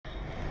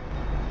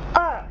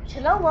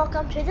Hello,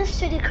 welcome to this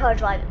city car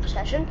driving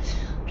session.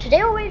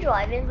 Today we'll be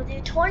driving with the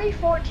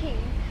 2014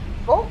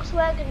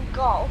 Volkswagen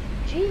Golf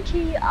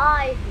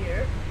GTI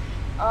here.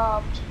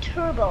 It's a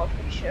turbo, I'm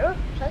pretty sure.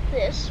 It's like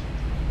this.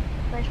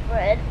 Nice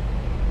red.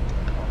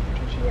 Golf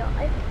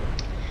GTI.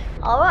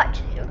 Alright,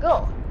 here we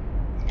go.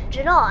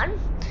 Engine on.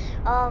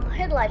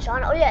 Headlights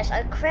on. Oh yes,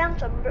 I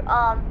cramped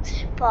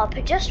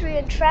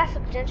pedestrian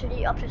traffic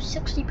density up to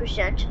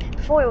 60%.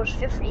 Before it was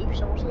 50,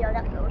 so we'll see how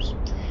that goes.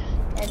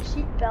 And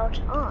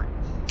seatbelt on.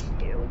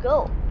 Here we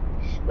go.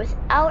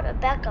 Without a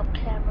backup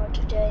camera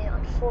today,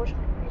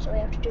 unfortunately, so we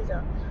have to do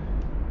the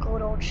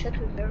good old check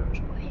the mirrors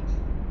way.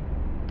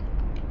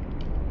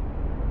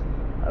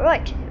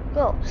 Alright, here we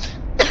go.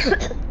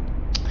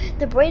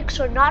 The brakes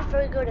are not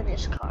very good in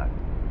this car.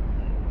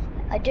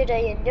 I did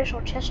an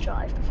initial test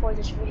drive before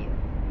this video.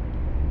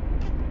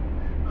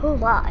 Oh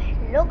my,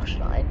 looks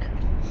like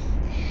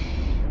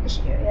this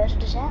area is a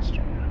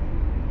disaster.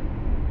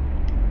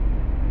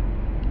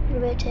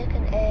 We'll be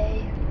taking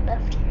a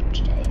left here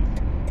today.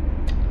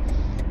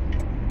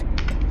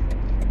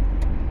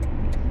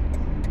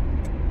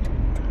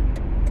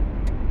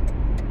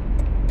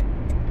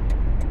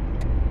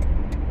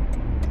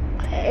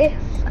 Okay,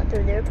 got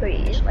through there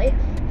pretty easily.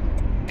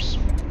 Oops.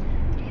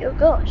 Here we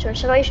go, it's an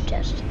acceleration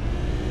test.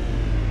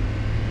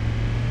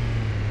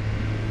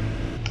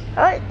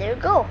 Alright, there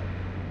we go.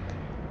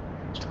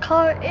 The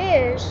car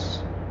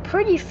is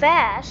pretty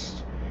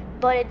fast,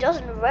 but it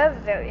doesn't rev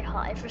very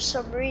high for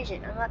some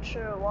reason. I'm not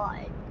sure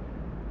why.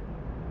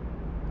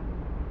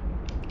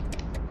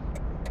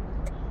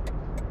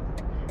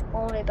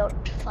 Only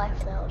about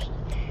 5,000.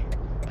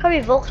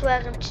 Probably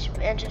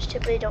Volkswagen engines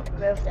typically don't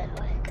rev that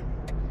high.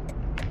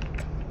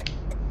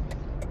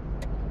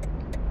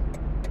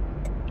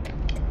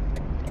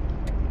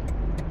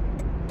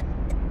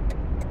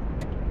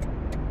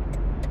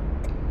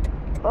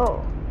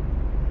 Oh.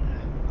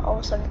 All of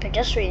a sudden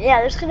pedestrian.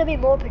 Yeah, there's gonna be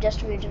more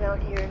pedestrians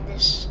around here in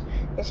this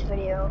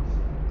video.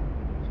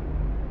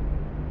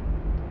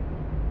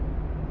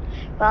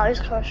 Wow,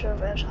 this car sure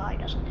revs high,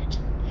 doesn't it?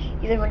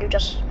 Even when you're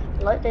just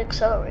lightly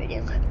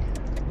accelerating.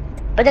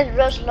 But then it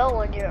revs low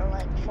when you're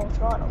like full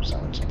throttle, so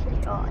it's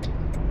pretty odd.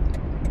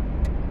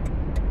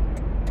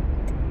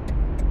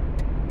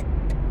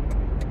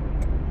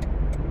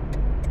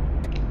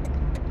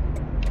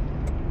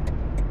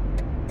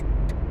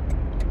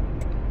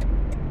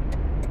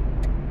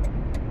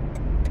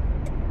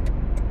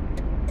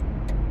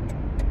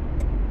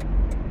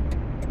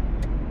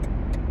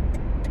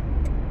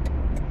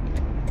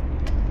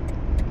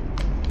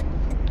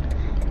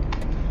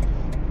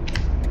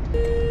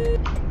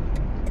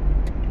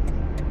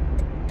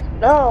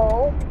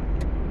 No.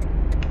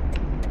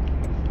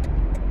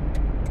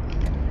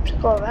 I have to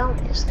go around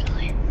this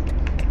guy.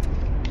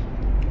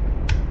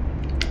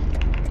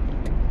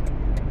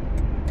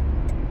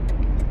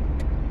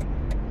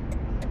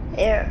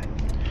 There.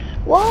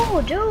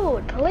 Whoa,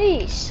 dude,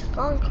 police.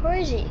 Gone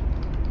crazy.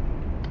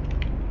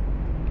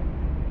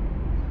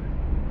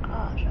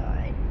 Oh, it's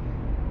alright.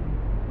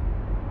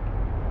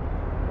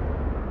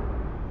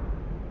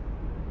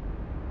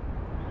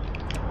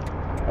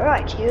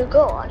 Alright, here we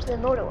go, onto the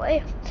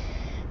motorway.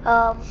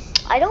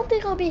 I don't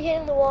think I'll be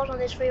hitting the walls on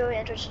this freeway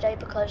entrance today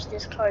because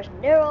this car is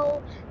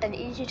narrow and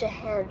easy to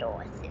handle,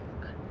 I think.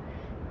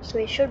 So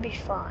we should be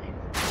fine.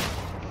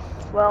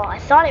 Well, I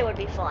thought it would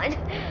be fine,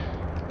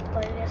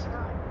 but I guess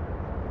not.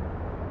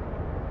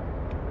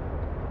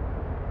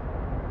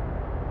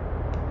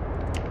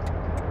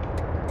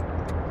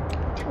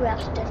 Two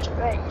accidents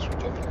already, it's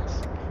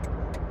ridiculous.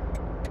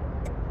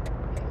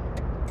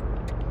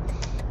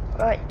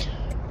 Right.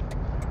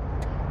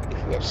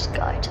 For this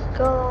guy to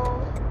go.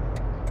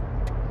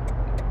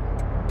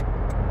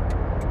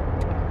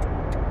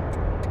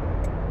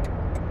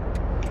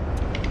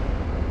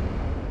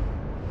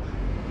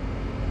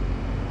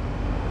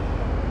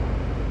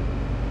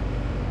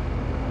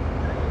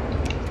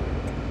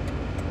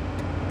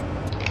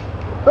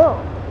 Oh,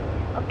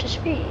 up to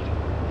speed.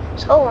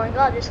 So, oh my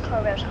god, this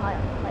car revs high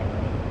on the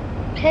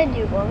highway. Can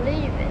you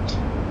believe it?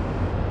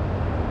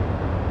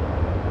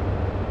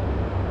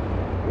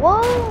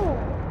 Whoa!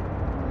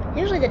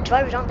 Usually the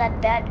drivers aren't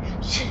that bad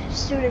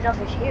soon enough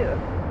as here.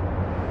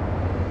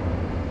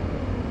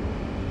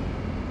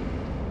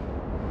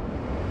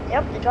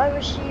 Yep, the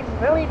drivers seem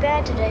really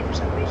bad today for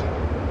some reason.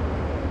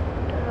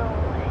 Don't know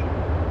why.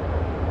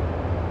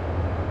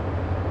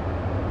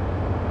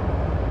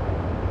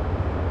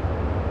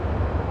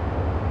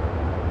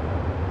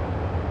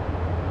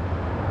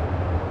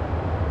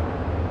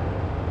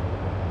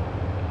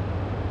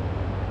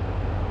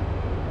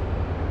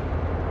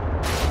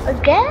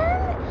 Again?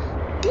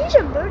 These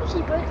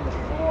emergency braking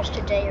fools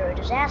today are a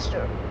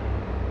disaster.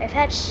 I've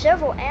had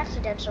several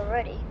accidents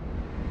already.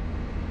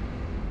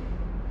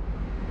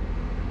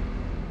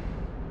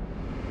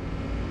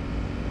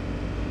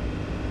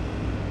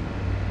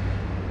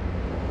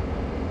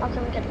 How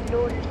come we get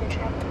lured into the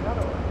trap of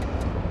another one?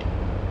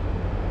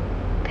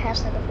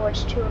 Pass them before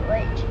it's too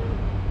late.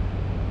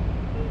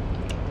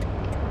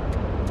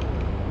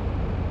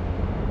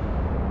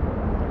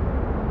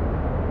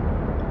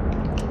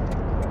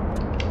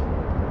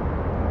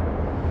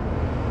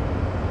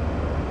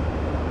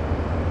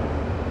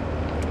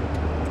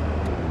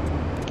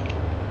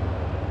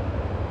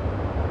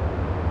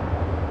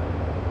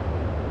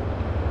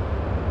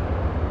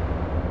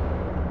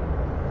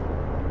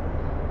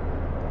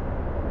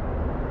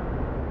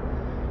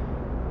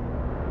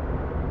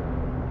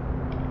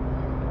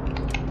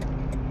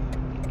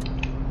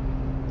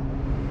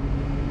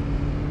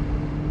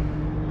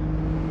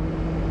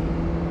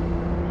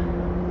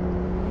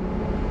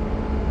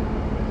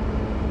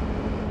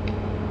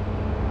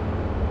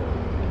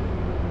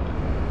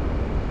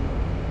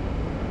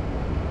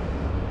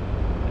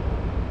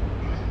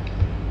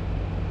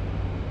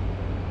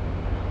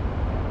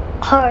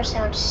 car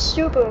sounds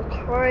super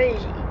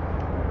crazy.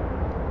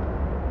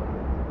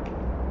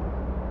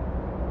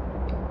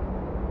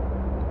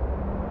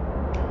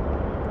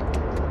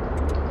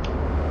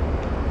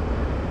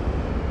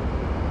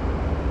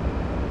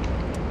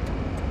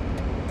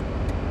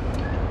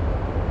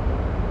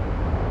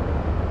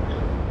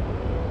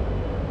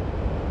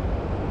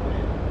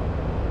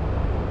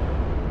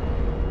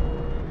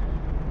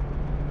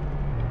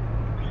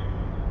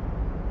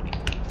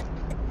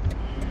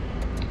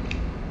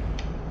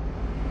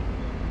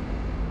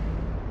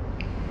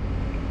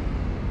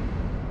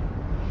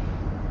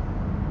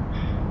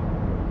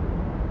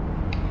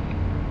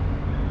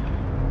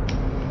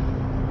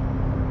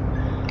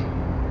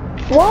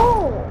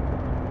 Whoa!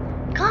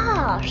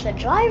 Gosh, the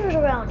drivers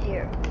around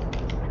here.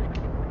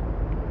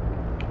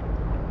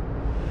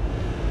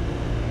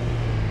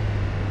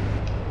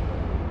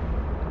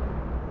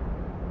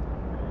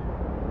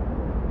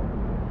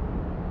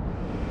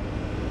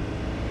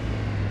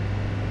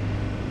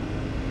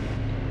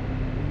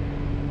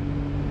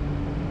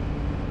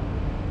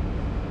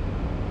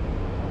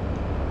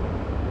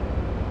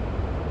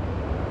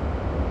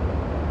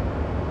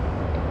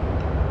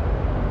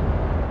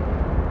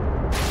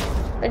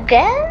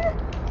 Again?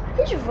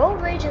 These road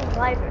raging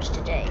drivers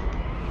today.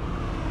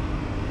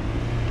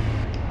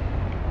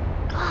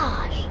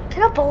 Gosh,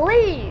 cannot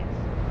believe.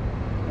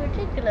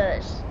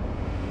 Ridiculous.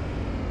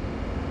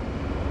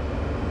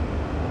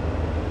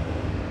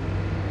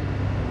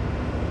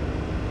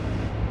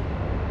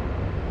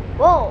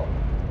 Whoa,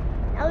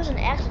 now there's an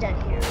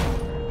accident here.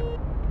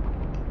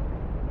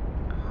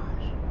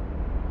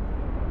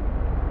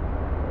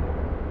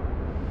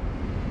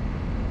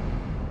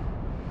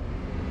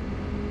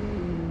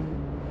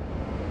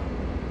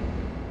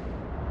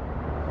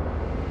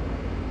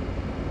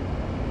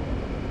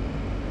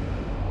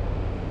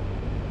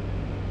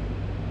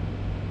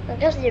 I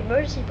guess the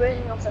emergency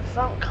braking of the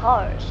front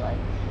cars, like,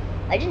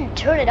 I didn't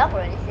turn it up or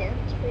anything.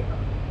 It's pretty cool.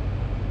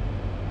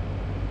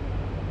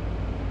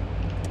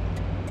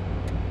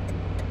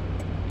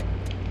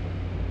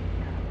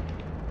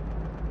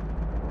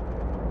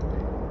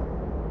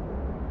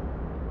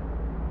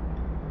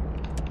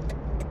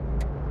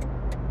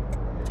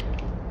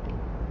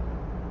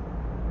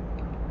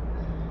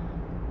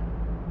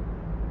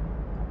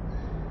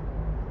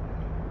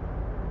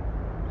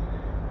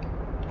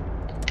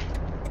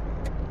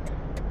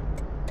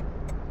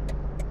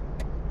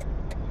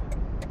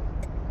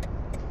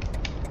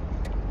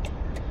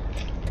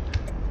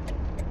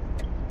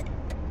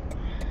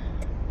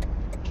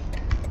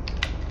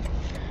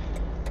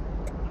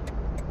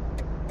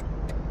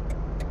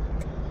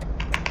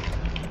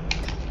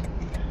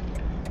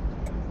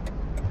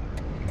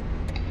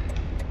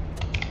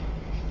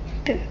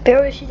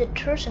 Barely see the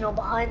turn signal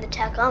behind the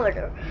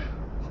tachometer.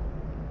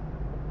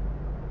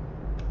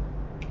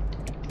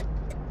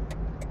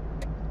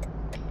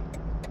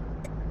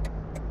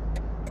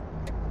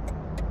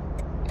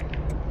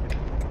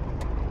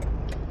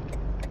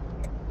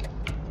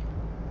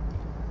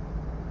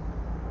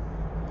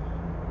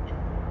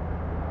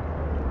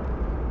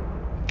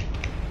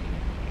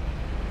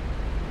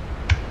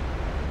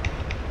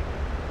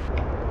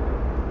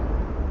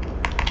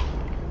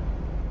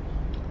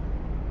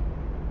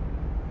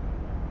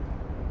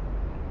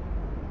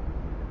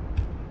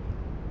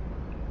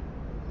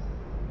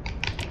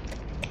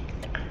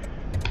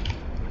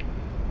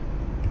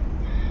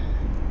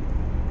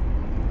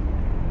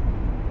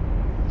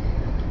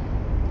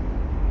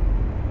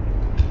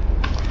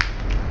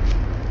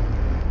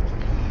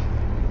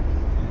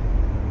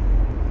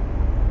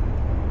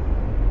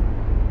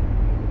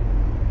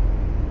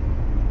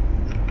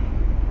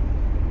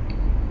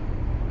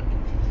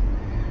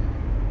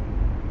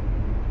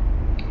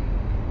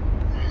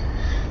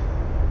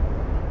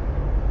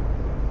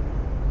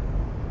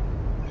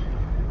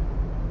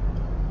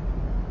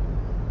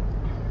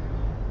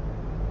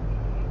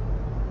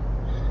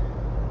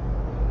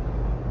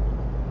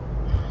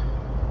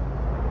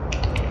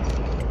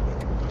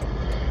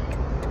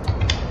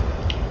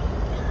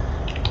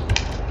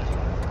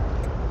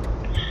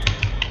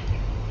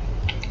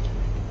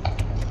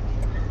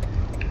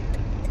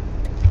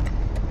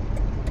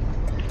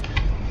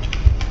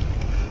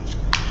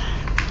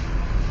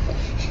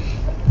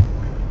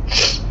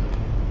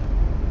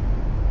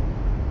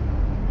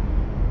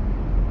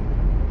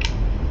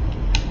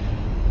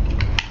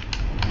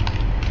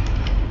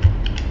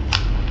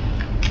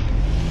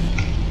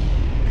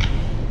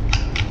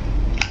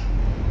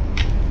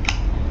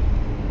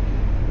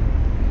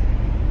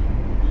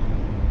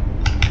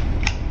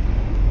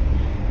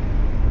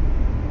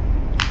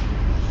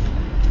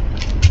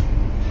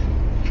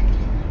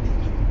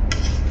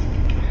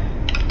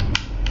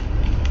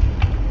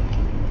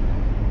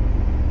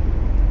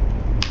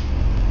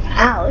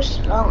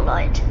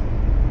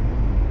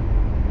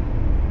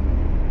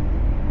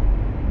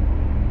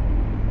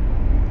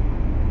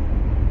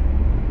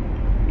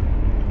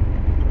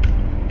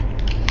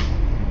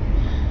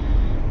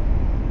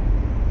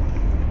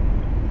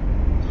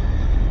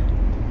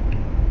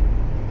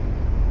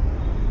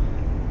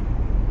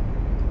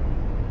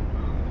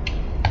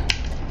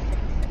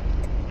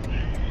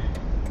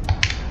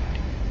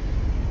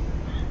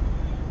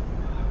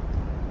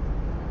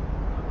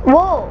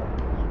 Whoa!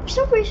 For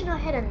some reason I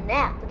had a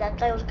nap that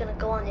guy was gonna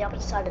go on the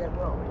opposite side of the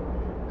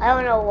road. I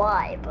don't know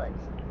why, but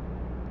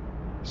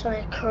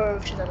something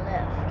curved to the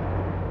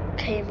left.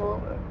 Came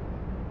over.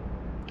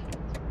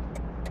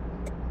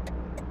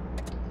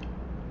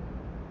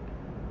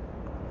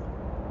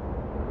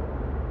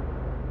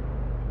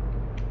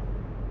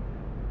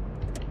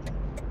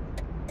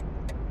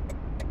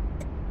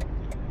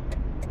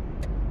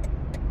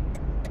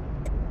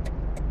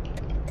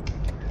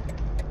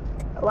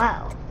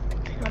 Wow.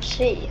 Let's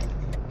see.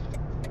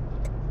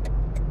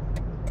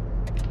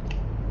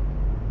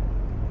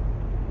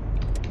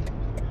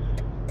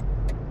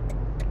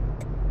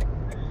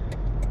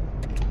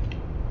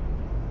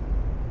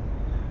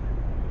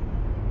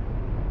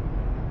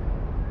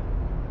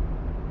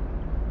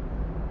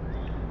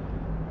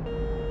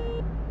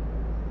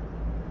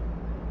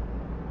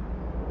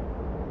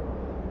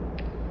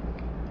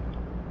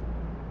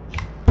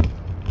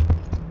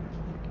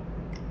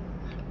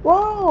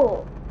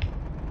 Whoa!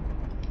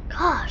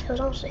 Gosh, that was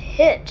almost a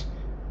hit.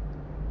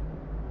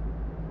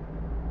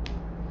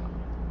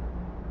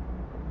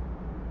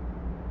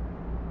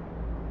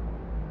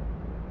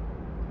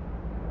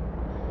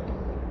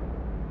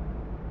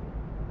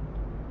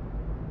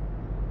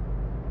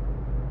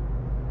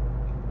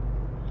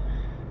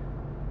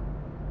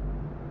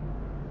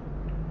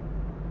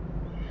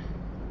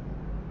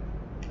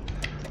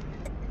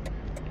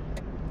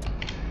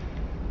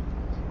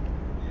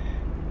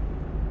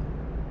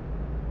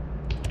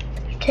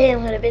 Today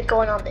I'm going to be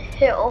going on the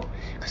hill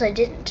because I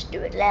didn't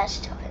do it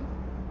last time.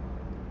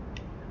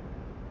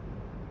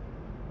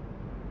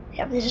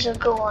 Yep, this is a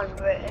go on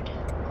red.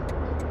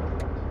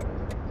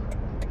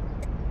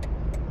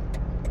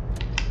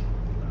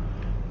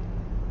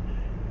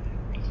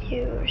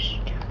 Here's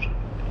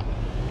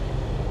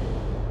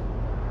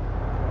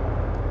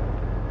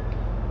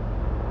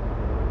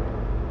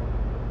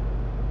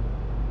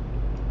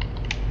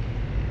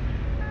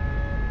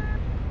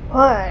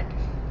what?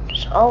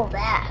 What's all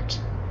that?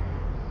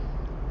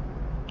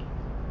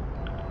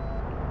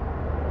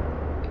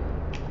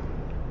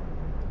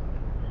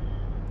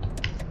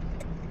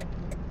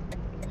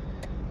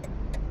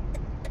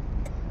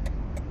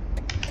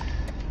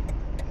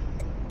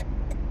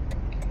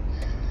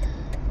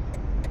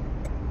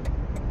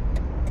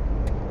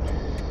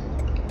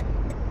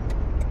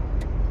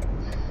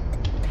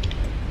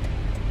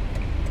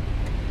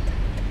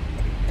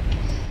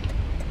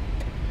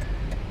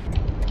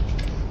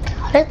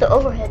 I like the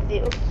overhead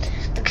view.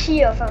 The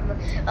Kia from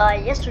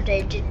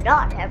yesterday did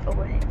not have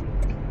overhead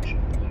view.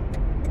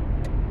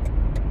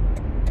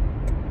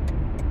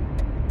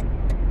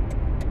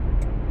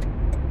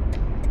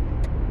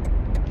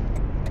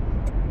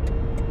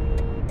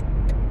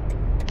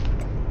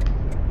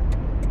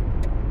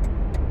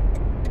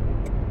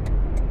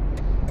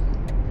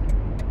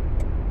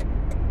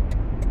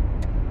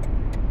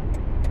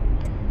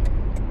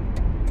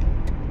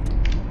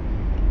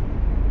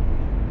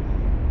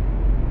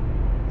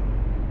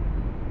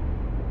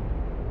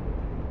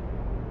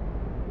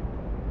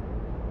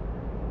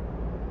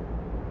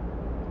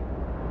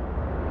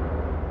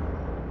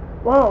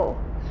 Whoa,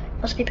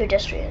 must be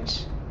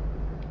pedestrians.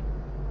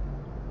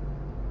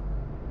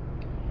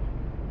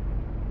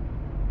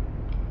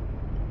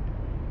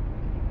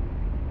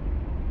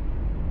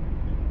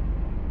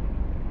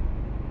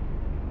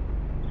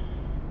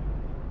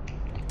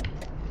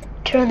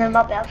 Turn them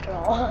up after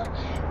all.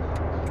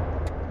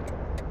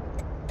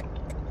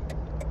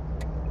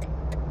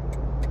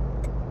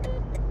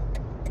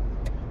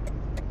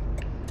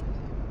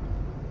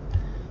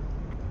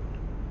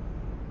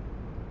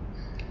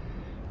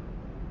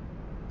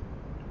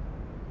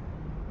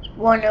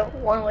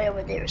 One way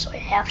over there, so I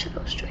have to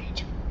go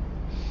straight.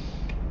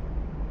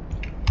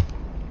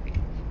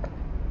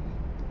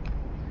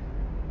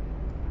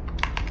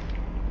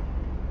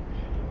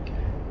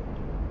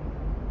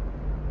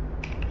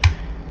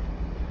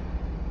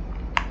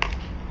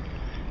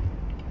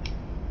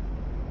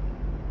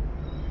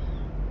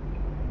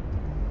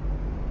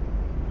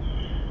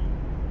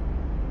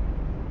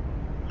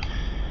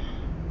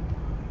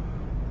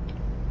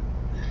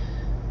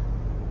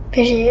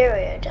 Busy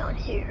area down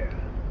here.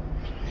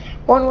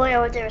 One way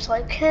over there, so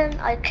I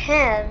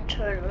can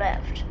turn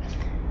left.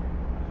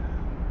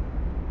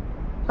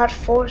 Not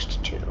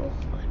forced to,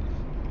 but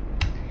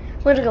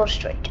I'm gonna go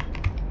straight.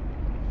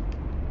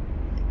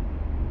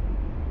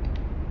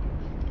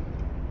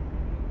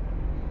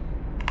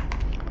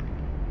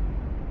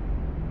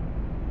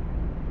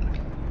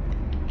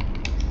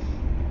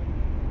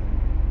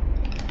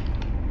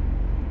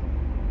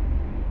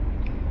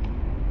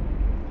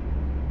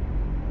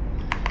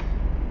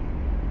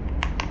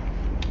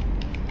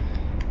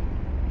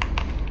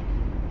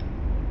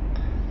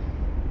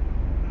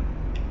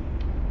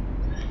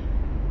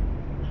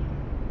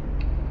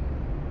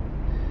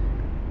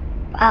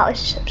 Wow,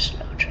 it's some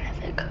slow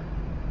traffic.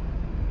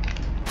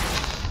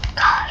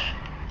 Gosh.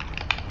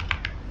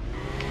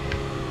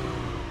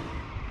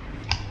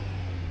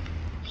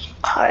 This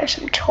car has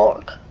some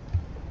torque.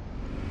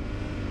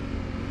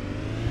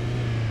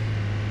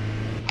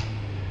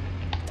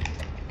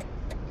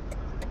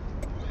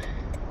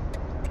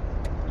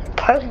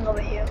 parking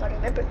over here. I gotta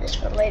remember this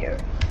for later.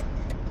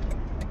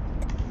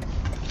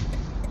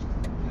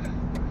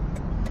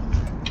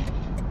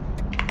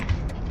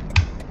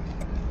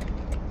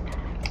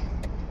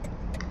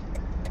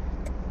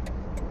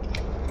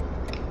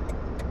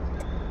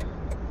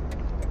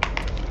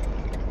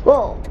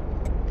 Whoa.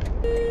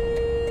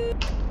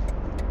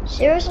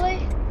 Seriously?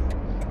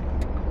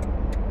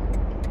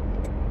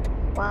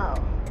 Wow.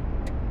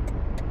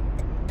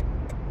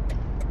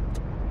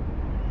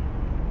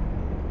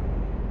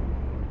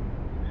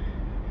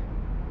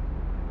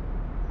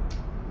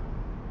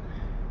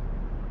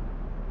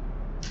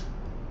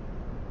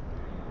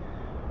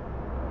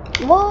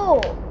 Whoa!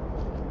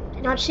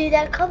 Did not see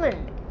that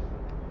coming.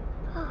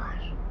 Gosh.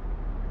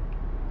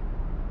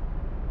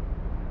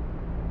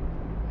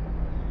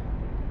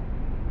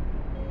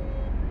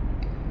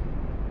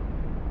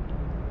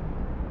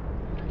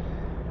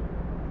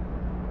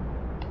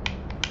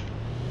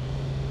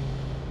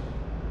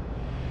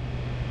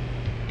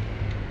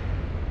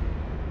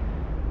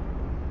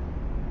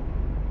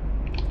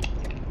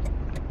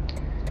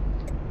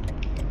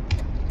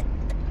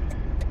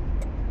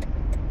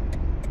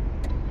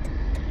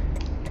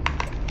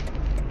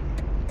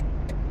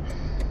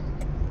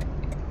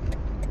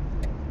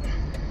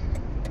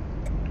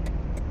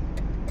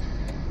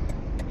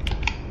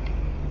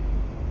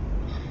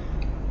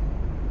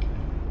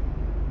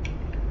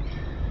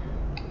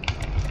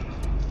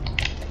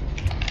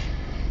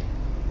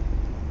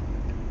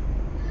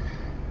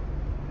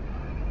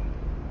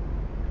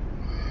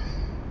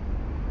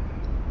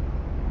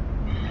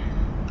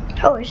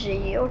 Oh, is it a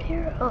yield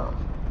here? Oh.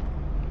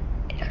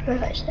 Did I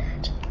realize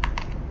that?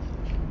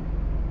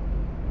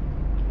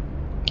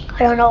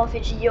 I don't know if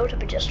it's a yield to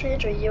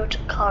pedestrians or a yield to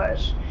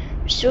cars.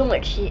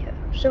 Assuming it's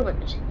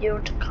a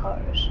yield to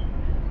cars.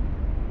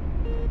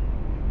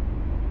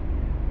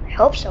 I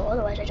hope so,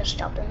 otherwise I just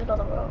stopped in the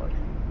middle of the road.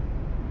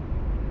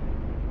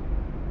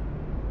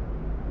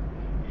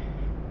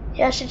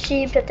 Yes, it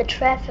seems that the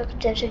traffic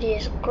density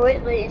is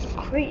greatly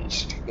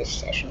increased this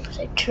session because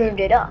I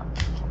turned it up,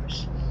 of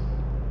course.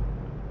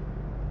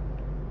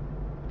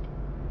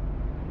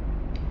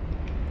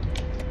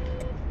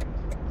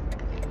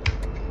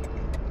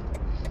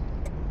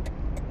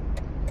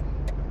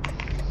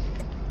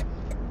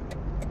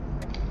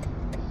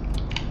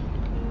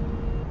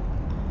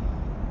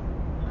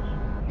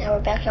 Now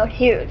we're back out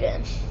here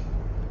again.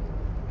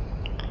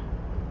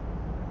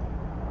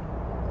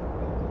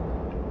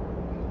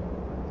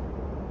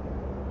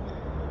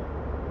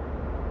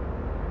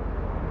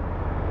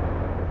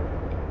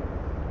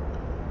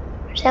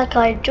 What's that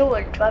guy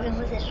doing, driving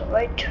with his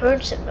right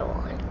turn signal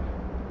on?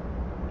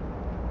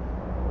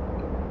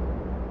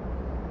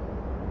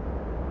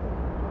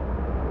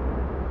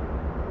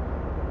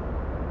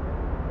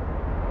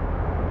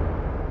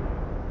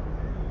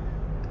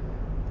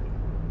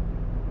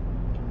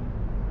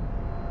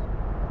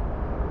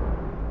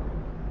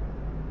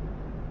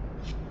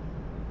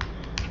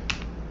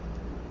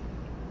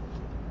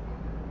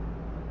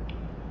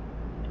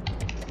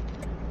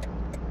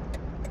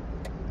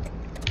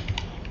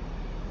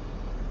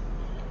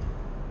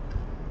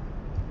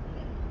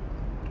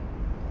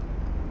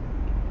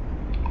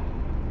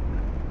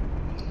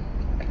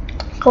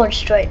 Going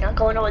straight, not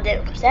going over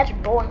there, because that's a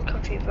boring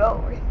country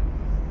road.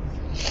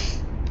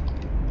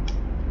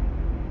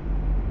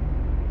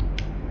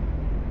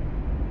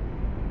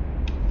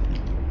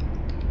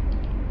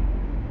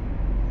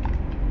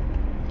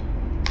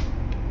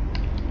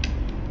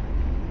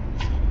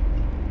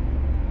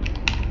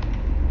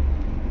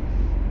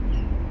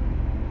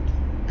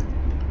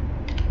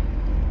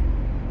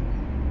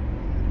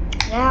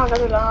 Now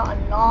another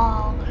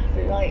long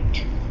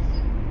light.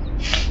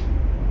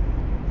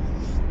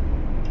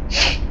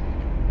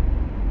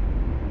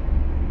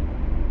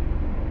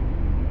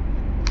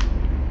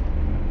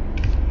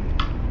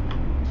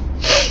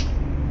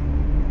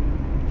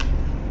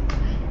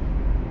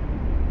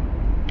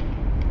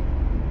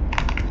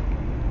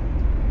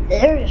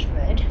 There is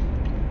red.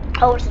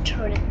 Oh, it's the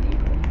turning people.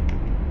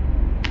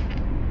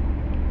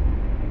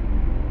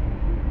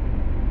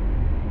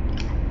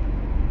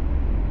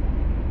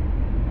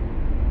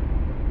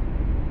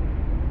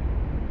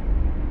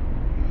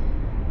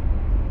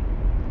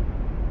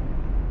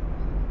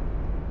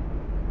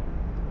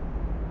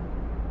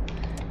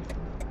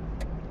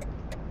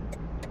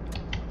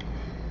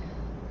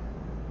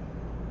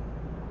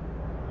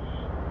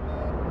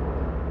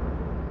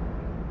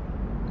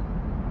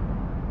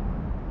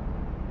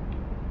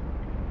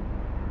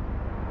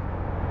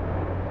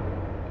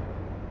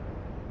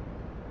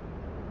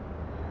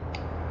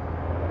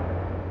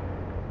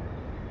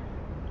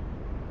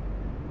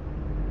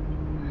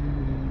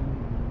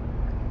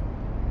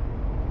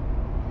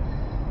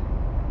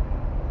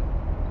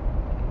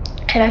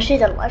 Can I see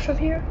the light from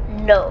here?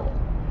 No.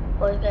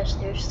 Well, I guess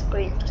there's the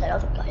green because that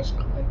other guy's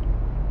going.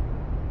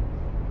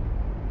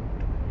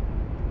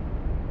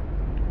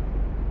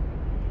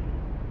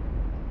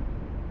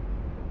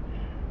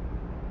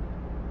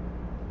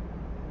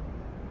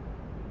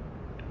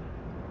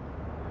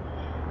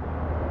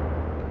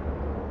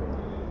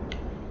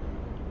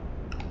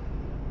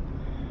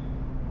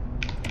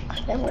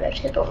 I'm gonna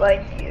take a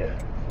right here.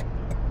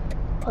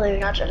 Although you're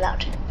not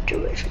allowed to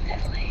do it from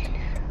that lane.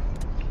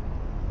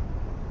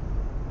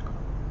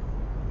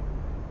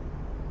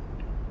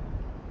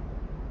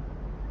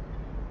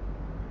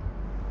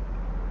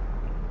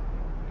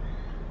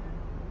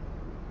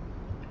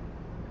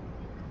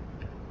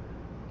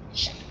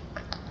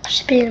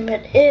 Speed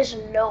limit is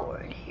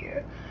lower in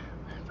here,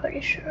 I'm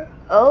pretty sure.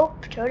 Oh,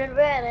 turning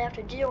red, I have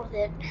to deal with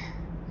it.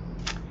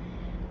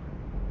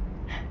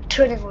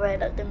 Turning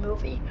red like the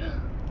movie.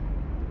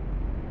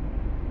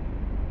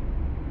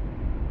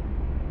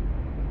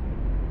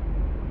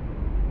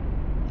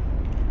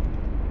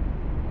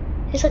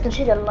 At least I can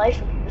see the light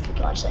from here, for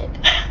God's sake.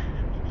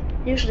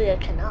 Usually I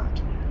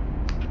cannot.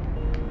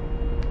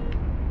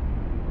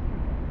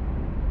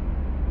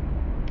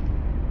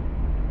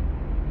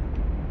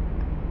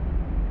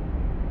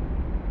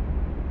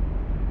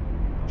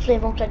 Hopefully I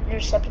won't get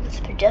intercepted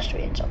with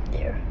pedestrians up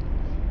there.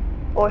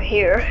 Or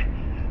here.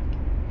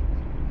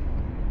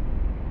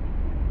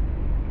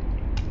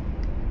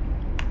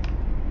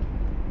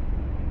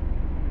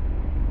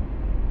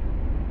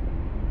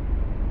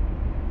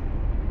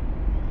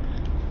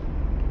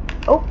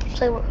 Oh,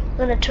 so we're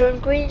gonna turn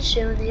green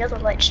soon, the other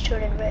light's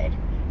turning red.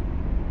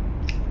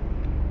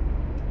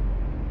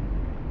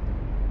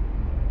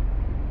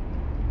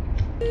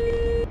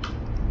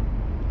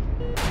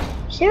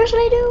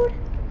 Seriously, dude?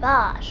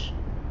 Gosh.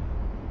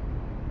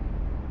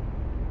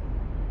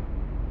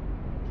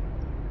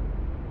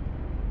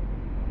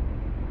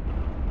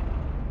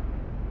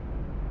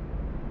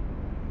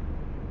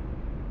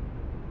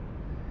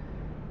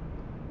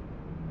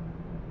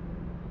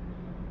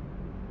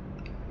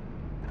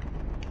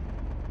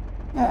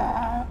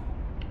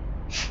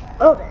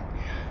 Well then,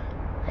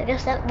 I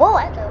guess that, whoa,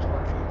 that was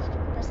going fast.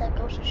 I guess that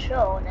goes to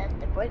show that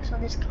the brakes on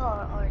this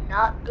car are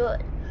not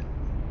good.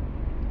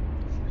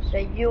 They're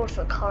used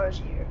for cars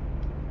here.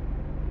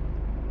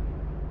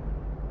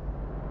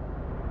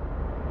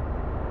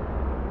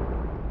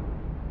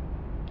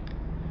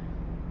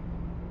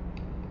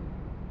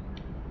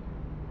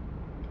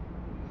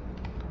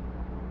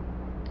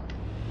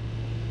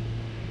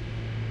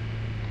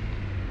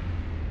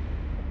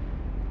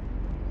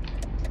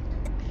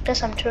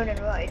 Guess I'm turning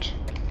right.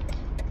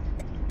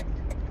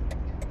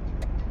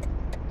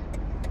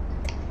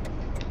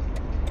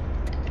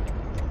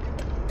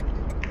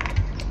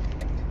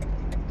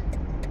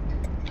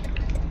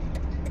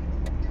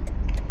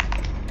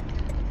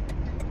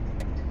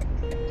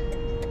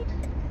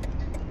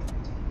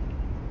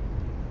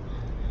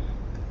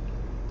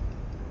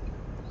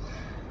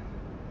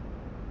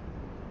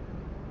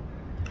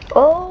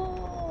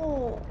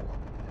 Oh!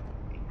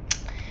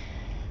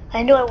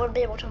 I knew I wouldn't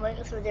be able to make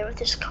it through there with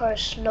this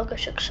car's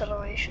sluggish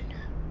acceleration.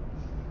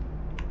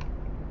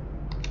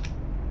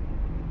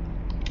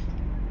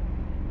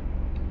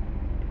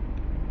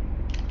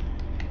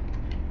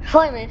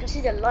 Finally, you can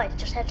see the light,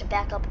 just had to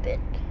back up a bit.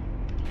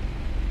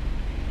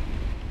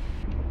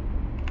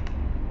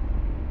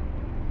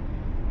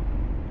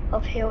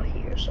 Uphill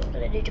here, so I'm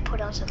gonna need to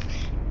put on some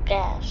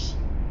gas.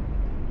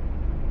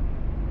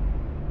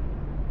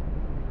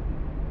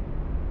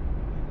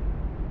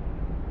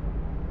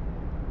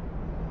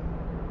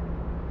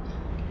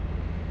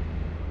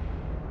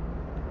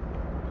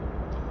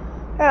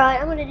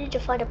 Alright, I'm gonna need to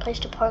find a place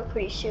to park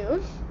pretty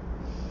soon.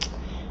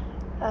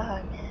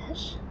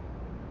 Yes.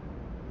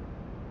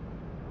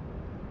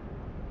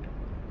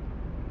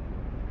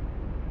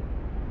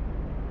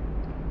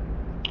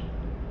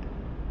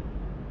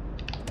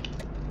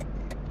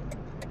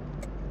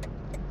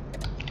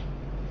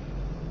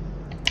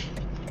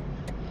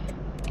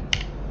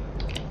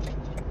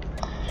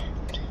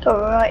 Go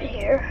right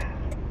here.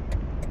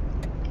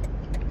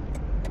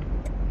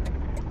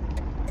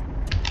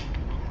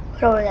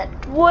 Oh,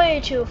 that way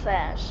too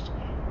fast.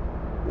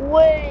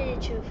 Way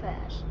too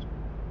fast.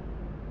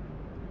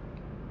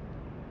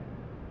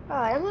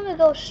 Alright, I'm gonna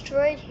go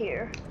straight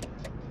here.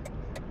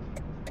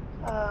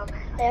 I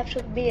have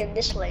to be in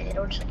this lane. I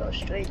don't just go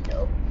straight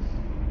though.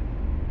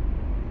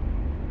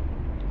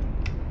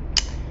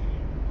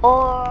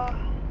 Or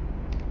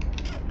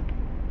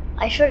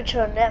I should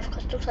turn left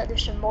because it looks like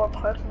there's some more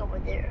parking over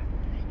there.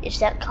 It's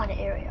that kind of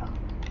area.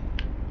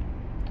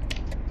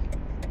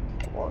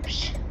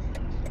 Whoops.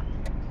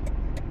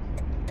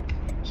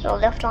 So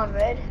left on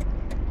red.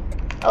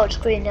 Oh, it's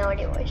green now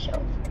anyway,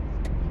 so.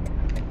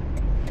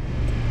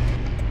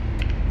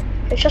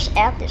 It's just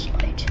at this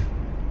light.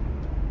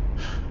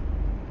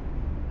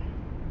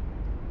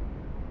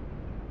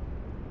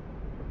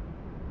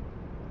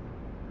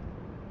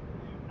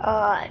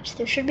 Alright,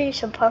 there should be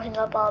some parking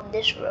up on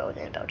this road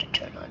I'm about to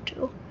turn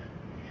onto.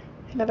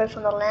 Remember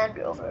from the Land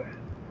Rover.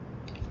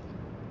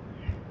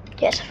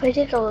 Yes, if I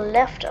take a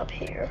left up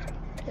here,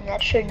 then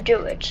that should do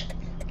it.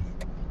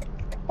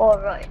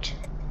 Alright.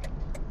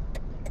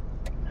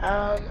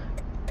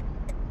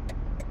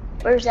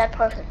 Where's that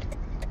parking?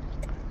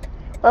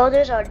 Well,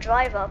 there's our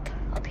drive up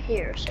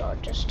here, so I'll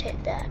just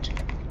take that.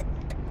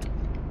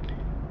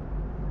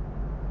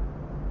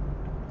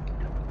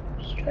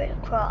 Straight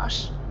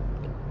across.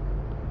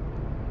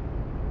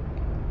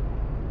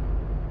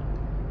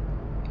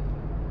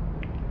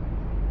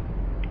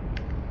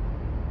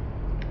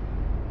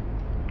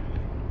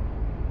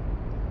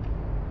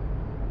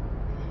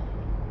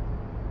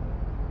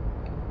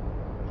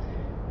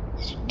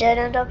 dead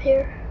end up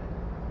here?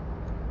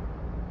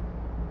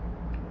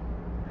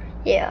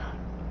 Yeah.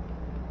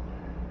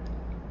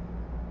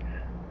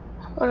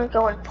 I'm gonna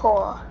go and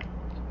pull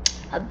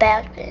a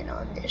back bin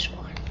on this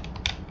one.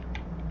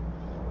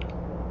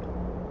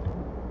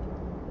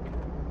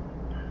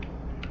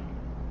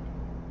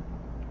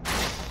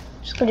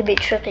 It's gonna be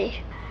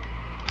tricky.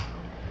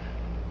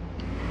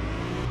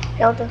 I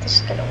don't think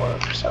this is gonna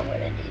work, so I'm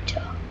gonna need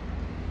to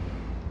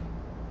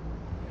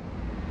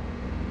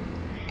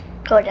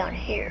go down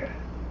here.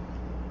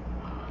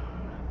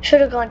 Should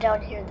have gone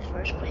down here in the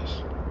first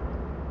place.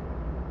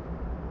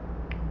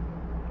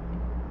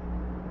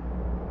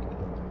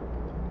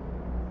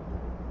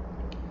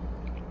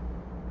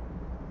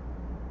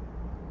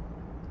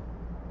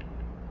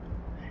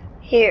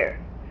 Here.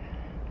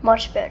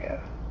 Much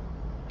better.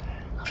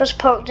 I'll just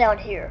park down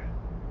here.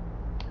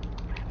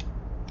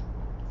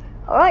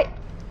 Alright.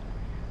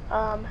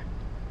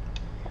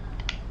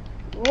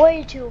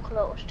 Way too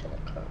close to the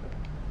curb.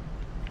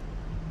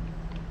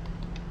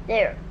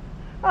 There.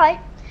 Alright.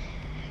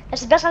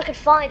 That's the best I could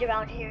find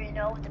around here, you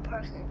know, with the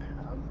parking.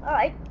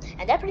 Alright.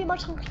 And that pretty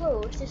much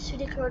concludes this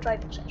city car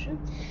driving session.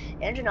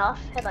 Engine off,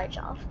 headlights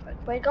off,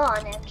 brake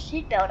on, and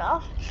seatbelt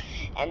off.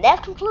 And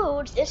that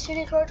concludes this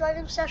city car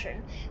driving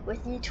session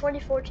with the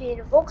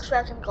 2014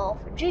 Volkswagen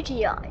Golf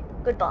GTI.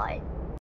 Goodbye.